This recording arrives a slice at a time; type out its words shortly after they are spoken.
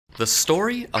The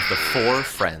Story of the Four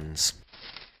Friends.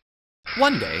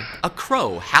 One day, a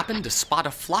crow happened to spot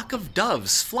a flock of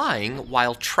doves flying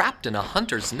while trapped in a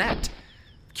hunter's net.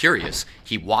 Curious,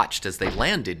 he watched as they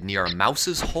landed near a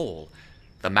mouse's hole.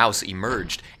 The mouse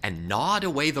emerged and gnawed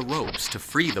away the ropes to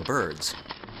free the birds.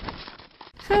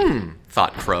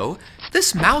 Thought Crow,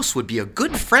 this mouse would be a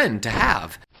good friend to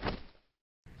have.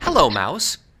 "Hello,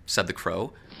 mouse," said the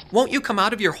crow. "Won't you come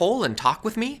out of your hole and talk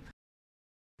with me?"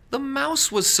 The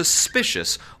mouse was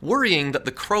suspicious, worrying that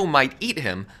the crow might eat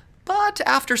him, but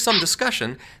after some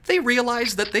discussion, they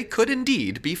realized that they could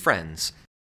indeed be friends.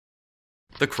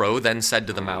 The crow then said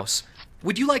to the mouse,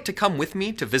 "Would you like to come with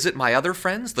me to visit my other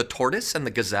friends, the tortoise and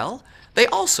the gazelle? They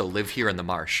also live here in the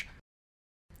marsh."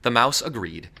 The mouse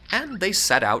agreed, and they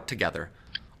set out together.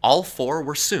 All four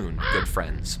were soon good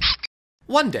friends.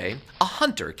 One day, a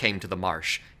hunter came to the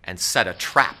marsh and set a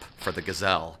trap for the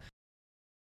gazelle.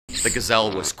 The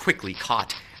gazelle was quickly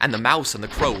caught, and the mouse and the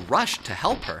crow rushed to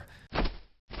help her.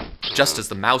 Just as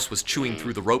the mouse was chewing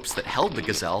through the ropes that held the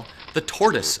gazelle, the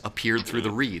tortoise appeared through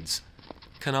the reeds.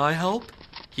 "Can I help?"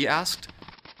 he asked.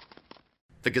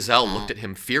 The gazelle looked at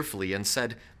him fearfully and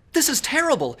said, "This is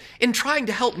terrible. In trying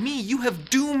to help me, you have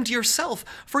doomed yourself,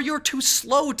 for you're too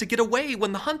slow to get away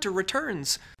when the hunter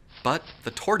returns." But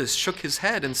the tortoise shook his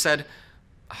head and said,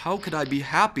 "How could I be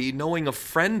happy knowing a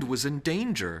friend was in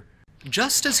danger?"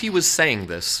 Just as he was saying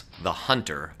this, the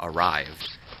hunter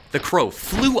arrived. The crow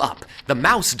flew up, the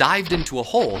mouse dived into a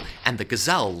hole, and the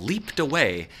gazelle leaped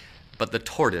away. But the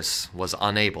tortoise was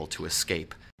unable to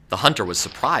escape. The hunter was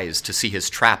surprised to see his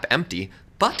trap empty,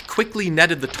 but quickly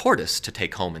netted the tortoise to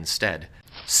take home instead.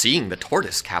 Seeing the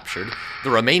tortoise captured, the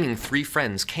remaining three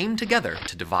friends came together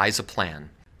to devise a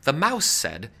plan. The mouse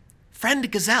said,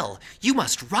 "Friend Gazelle, you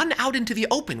must run out into the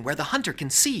open where the hunter can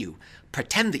see you.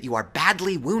 Pretend that you are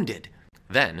badly wounded."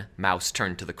 Then Mouse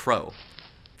turned to the crow.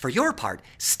 "For your part,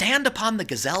 stand upon the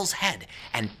gazelle's head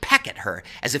and peck at her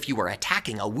as if you were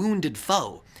attacking a wounded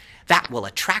foe. That will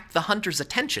attract the hunter's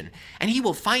attention, and he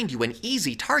will find you an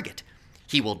easy target.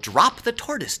 He will drop the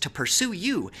tortoise to pursue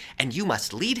you, and you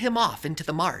must lead him off into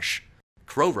the marsh."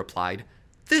 Crow replied,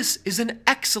 "This is an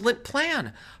excellent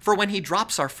plan, for when he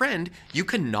drops our friend, you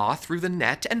can gnaw through the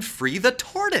net and free the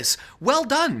tortoise. Well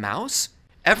done, Mouse."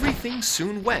 Everything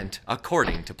soon went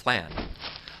according to plan.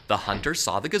 The hunter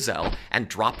saw the gazelle and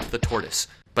dropped the tortoise,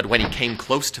 but when he came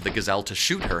close to the gazelle to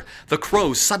shoot her, the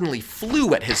crow suddenly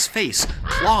flew at his face,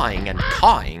 clawing and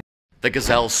cawing. The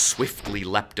gazelle swiftly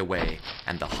leapt away,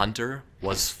 and the hunter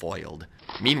was foiled.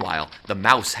 Meanwhile, the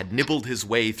mouse had nibbled his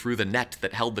way through the net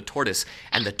that held the tortoise,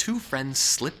 and the two friends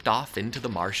slipped off into the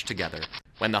marsh together.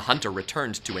 When the hunter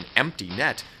returned to an empty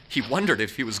net, he wondered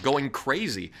if he was going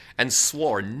crazy, and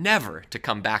swore never to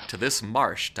come back to this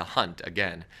marsh to hunt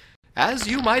again. As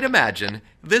you might imagine,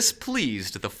 this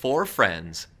pleased the four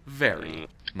friends very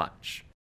much.